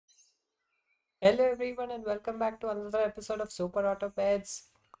Hello everyone and welcome back to another episode of Superautopets.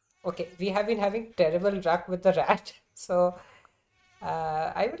 Okay, we have been having terrible luck with the rat, so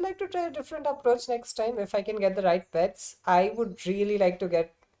I would like to try a different approach next time if I can get the right pets. I would really like to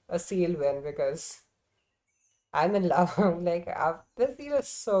get a seal win because I'm in love. Like the seal is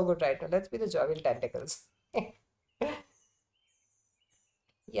so good right now. Let's be the jovial tentacles.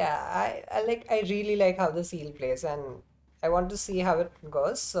 Yeah, I really like how the seal plays and I want to see how it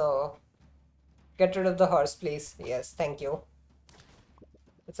goes. So get rid of the horse, please. Yes, thank you.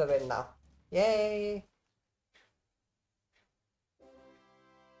 It's a win now. Yay!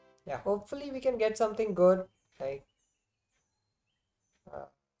 Yeah, hopefully we can get something good. Like, uh,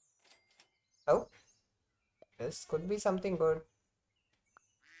 oh, this could be something good.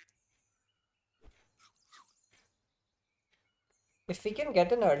 If we can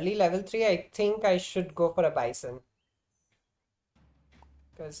get an early level 3, I think I should go for a bison.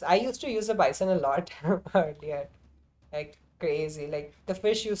 Because I used to use a bison a lot earlier. Like, crazy. Like, the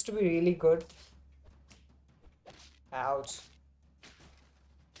fish used to be really good. Ouch.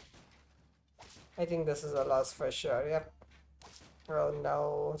 I think this is a loss for sure. Yep. Oh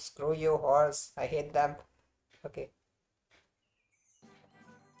no. Screw you, horse. I hate them. Okay.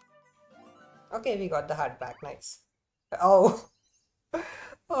 Okay, we got the heart back. Nice. Oh.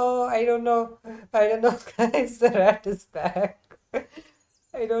 Oh, I don't know. I don't know, guys. The rat is back.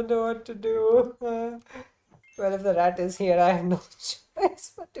 I don't know what to do. Well, if the rat is here, I have no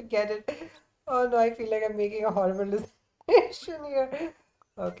choice but to get it. Oh no, I feel like I'm making a horrible decision here.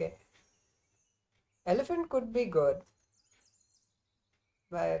 Okay. Elephant could be good,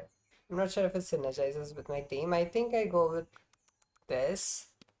 but I'm not sure if it synergizes with my team. I think I go with this.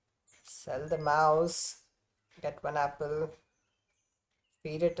 Sell the mouse, get one apple,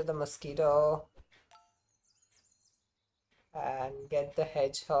 feed it to the mosquito, and get the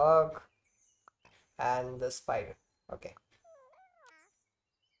hedgehog and the spider. Okay.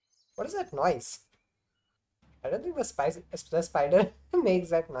 What is that noise? I don't think the spider makes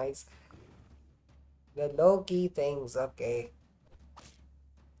that noise. The low-key things, okay.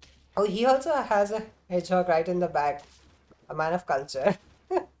 Oh, he also has a hedgehog right in the back. A man of culture.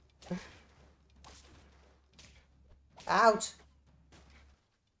 Ouch!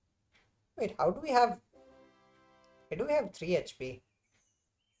 Wait, how do we have... Why do we have 3 HP?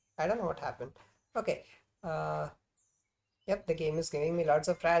 I don't know what happened. Okay. Uh, yep, the game is giving me lots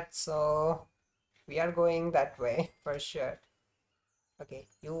of rats, so... We are going that way, for sure. Okay,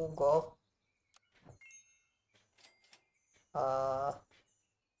 you go. Uh,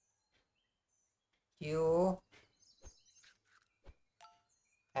 you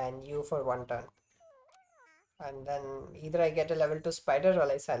and you for one turn. And then either I get a level 2 spider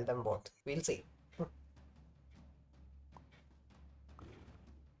or I sell them both. We'll see.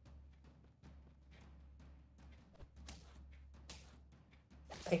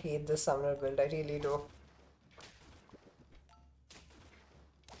 I hate this summoner build, I really do.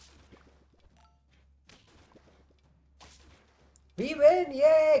 We win!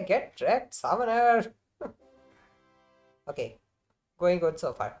 Yay! Get wrecked, summoner! Okay, going good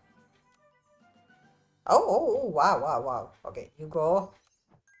so far. Oh, wow, wow, wow. Okay, you go,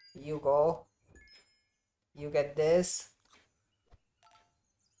 you get this,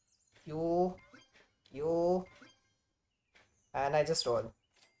 you, you, and I just roll.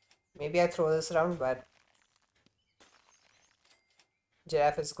 Maybe I throw this around, but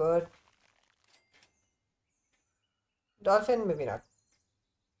giraffe is good. Dolphin, maybe not.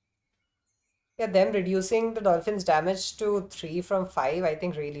 Yeah, them reducing the dolphin's damage to 3 from 5, I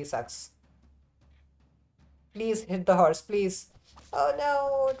think really sucks. Please hit the horse, please. Oh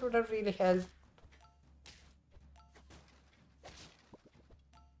no, it would have really helped.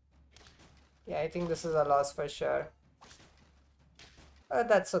 Yeah, I think this is a loss for sure.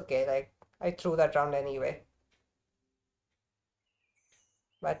 That's okay, like, I threw that round anyway.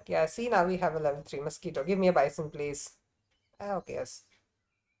 But yeah, see, now we have a level 3 mosquito. Give me a bison, please. Ah, okay, yes.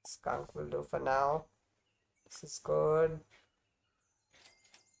 Skunk will do for now. This is good.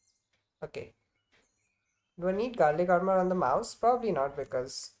 Okay. Do I need garlic armor on the mouse? Probably not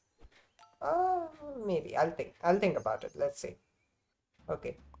because... Uh, maybe. I'll think about it. Let's see.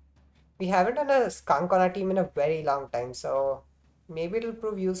 Okay. We haven't done a skunk on our team in a very long time, so maybe it'll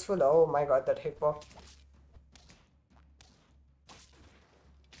prove useful. Oh my god, that hippo.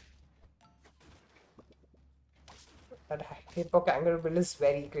 That hippo kangaroo build is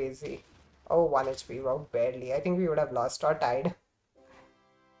very crazy. Oh, 1 HP. Wow, barely. I think we would have lost or tied.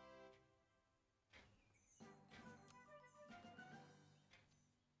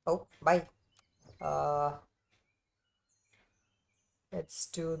 Oh, bye. Uh, Let's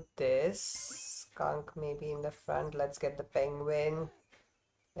do this. Skunk maybe in the front. Let's get the penguin.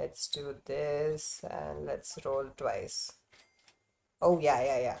 Let's do this and let's roll twice. Oh, yeah,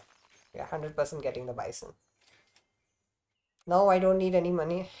 yeah, yeah. Yeah, 100% getting the bison. No, I don't need any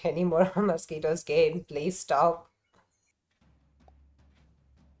money anymore. Mosquitoes game. Please stop.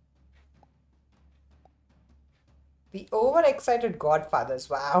 The overexcited godfathers.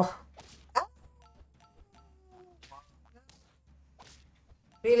 Wow. Ah,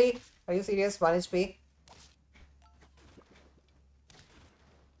 really? Are you serious? 1 HP?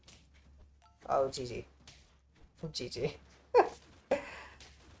 Oh, GG. GG.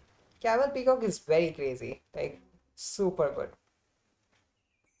 Camel Peacock is very crazy. Like, super good.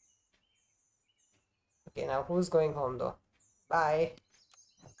 Okay, now who's going home though? Bye.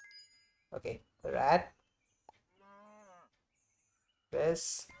 Okay, the rat.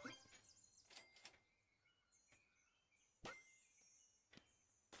 This.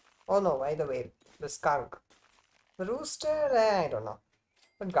 Oh no, by the way, the skunk. The rooster, I don't know.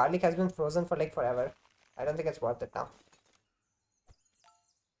 But garlic has been frozen for like forever. I don't think it's worth it now.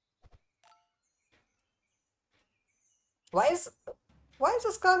 Why is why is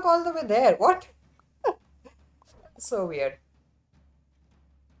the skunk all the way there? What? So weird.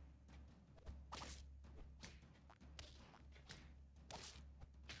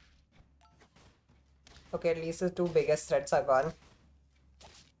 Okay, at least the two biggest threats are gone.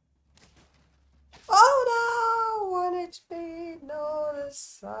 Oh no! 1 HP! No, this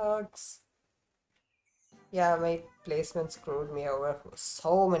sucks. Yeah, my placement screwed me over.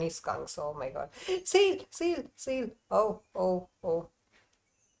 So many skunks. Oh my god. Seal! Seal! Seal! Oh, oh, oh.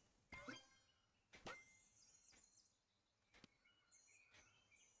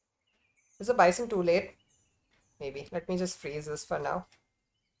 Is the bison too late? Maybe. Let me just freeze this for now.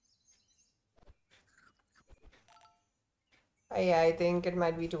 Yeah, I think it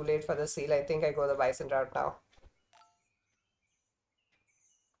might be too late for the seal. I think I go the bison route now.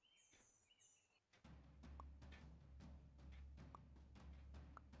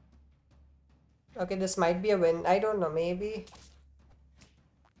 Okay, this might be a win. I don't know, maybe.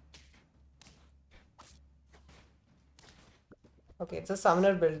 Okay, it's a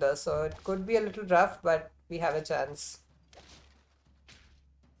summoner builder, so it could be a little rough, but we have a chance.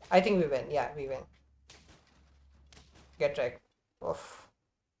 I think we win. Yeah, we win. Get wrecked. Oof.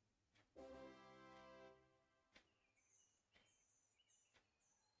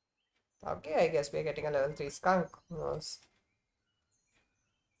 Okay, I guess we're getting a level 3 skunk. Who knows?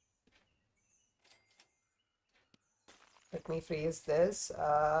 Let me freeze this.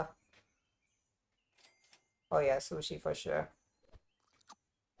 Oh yeah, sushi for sure.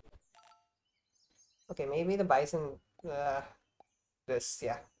 Okay, maybe the bison. This,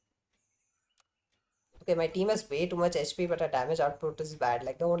 yeah. Okay, my team has way too much HP, but our damage output is bad.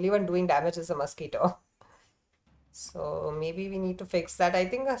 Like, the only one doing damage is a mosquito. So, maybe we need to fix that. I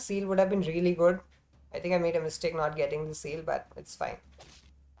think a seal would have been really good. I think I made a mistake not getting the seal, but it's fine.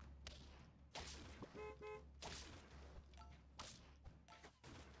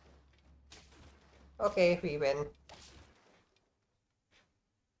 Okay, we win.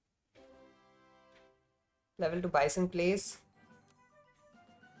 Level 2 bison, please.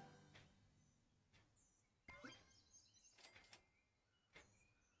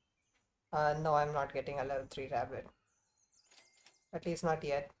 No, I'm not getting a level 3 rabbit. At least not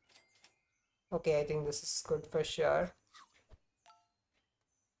yet. Okay, I think this is good for sure.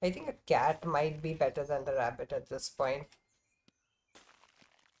 I think a cat might be better than the rabbit at this point.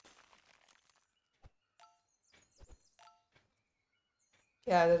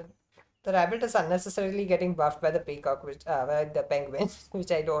 Yeah, the rabbit is unnecessarily getting buffed by the peacock, which by the penguin,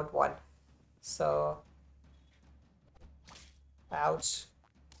 which I don't want. So, ouch,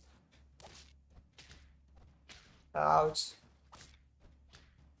 ouch.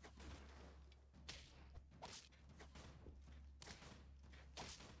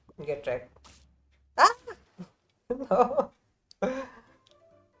 Get wrecked. Ah, no.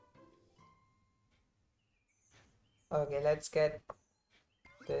 Okay, let's get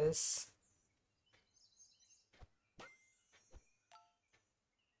this.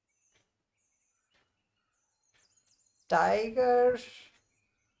 Tiger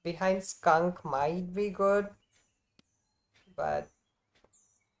behind skunk might be good, but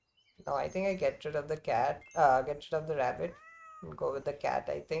no, I think I get rid of the cat, get rid of the rabbit and go with the cat,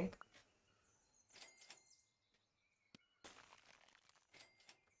 I think.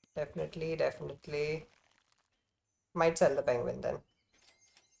 Definitely, definitely. Might sell the penguin then.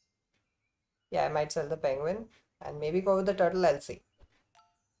 Yeah, I might sell the penguin and maybe go with the turtle, I'll see.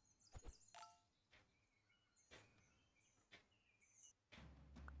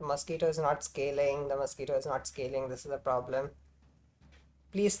 The mosquito is not scaling. The mosquito is not scaling. This is a problem.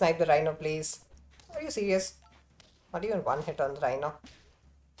 Please snipe the rhino, please. Are you serious? Not even one hit on the rhino.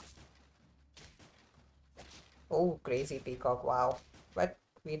 Oh, crazy peacock. Wow. But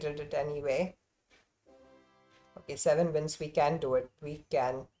we did it anyway. Okay, 7 wins. We can do it. We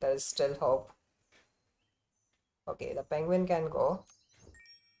can. There is still hope. Okay, the penguin can go.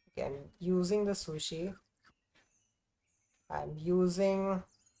 Okay, I'm using the sushi. I'm using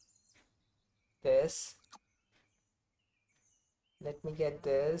this. Let me get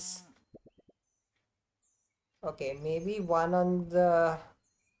this. Okay, maybe one on the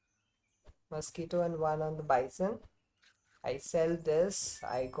mosquito and one on the bison. I sell this.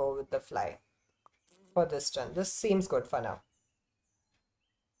 I go with the fly for this turn. This seems good for now.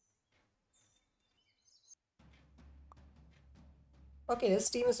 Okay, this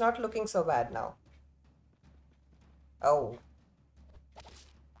team is not looking so bad now. Oh,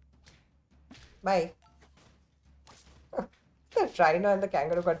 bye. The rhino and the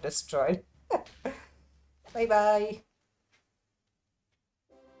kangaroo got destroyed. Bye bye.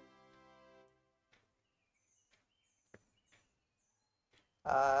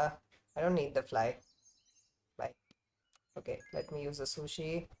 Uh, I don't need the fly. Bye. Okay, let me use the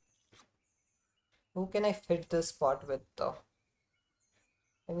sushi. Who can I fit this spot with though?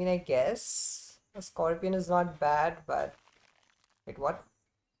 I mean, I guess a scorpion is not bad, but wait, what?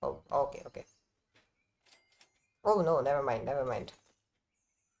 Oh, okay, okay. Oh no, never mind, never mind.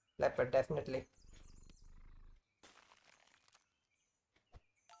 Leopard, definitely.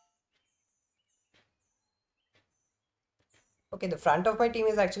 Okay, the front of my team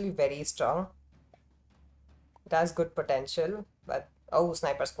is actually very strong. It has good potential, but oh,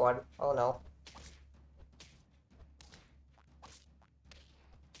 sniper squad. Oh no.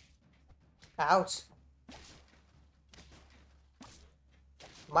 Ouch.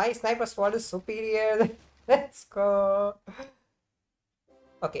 My sniper squad is superior. Let's go.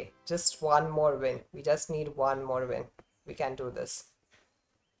 Okay, just one more win. We just need one more win. We can do this.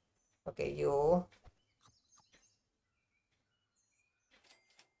 Okay, you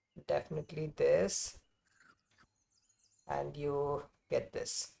definitely this, and you get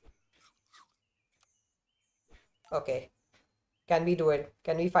this. Okay, can we do it?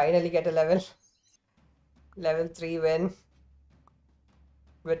 Can we finally get a level 3 win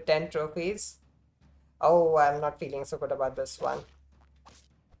with 10 trophies? Oh, I'm not feeling so good about this one.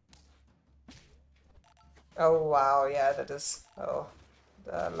 Oh wow, yeah, that is. Oh,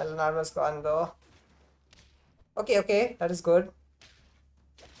 the melon armor is gone though. Okay, okay, that is good.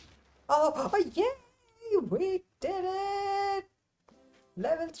 Oh, oh yay! We did it!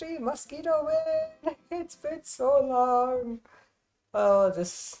 Level 3 mosquito win! It's been so long. Oh,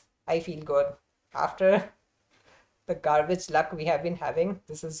 this, I feel good. After the garbage luck we have been having,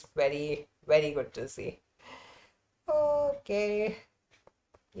 this is very, very good to see. Okay.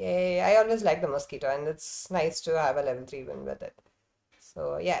 Yay. I always like the mosquito and it's nice to have a level 3 win with it.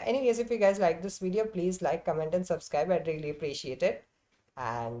 So yeah, anyways, if you guys like this video, please like, comment and subscribe. I'd really appreciate it.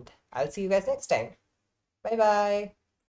 And I'll see you guys next time. Bye bye.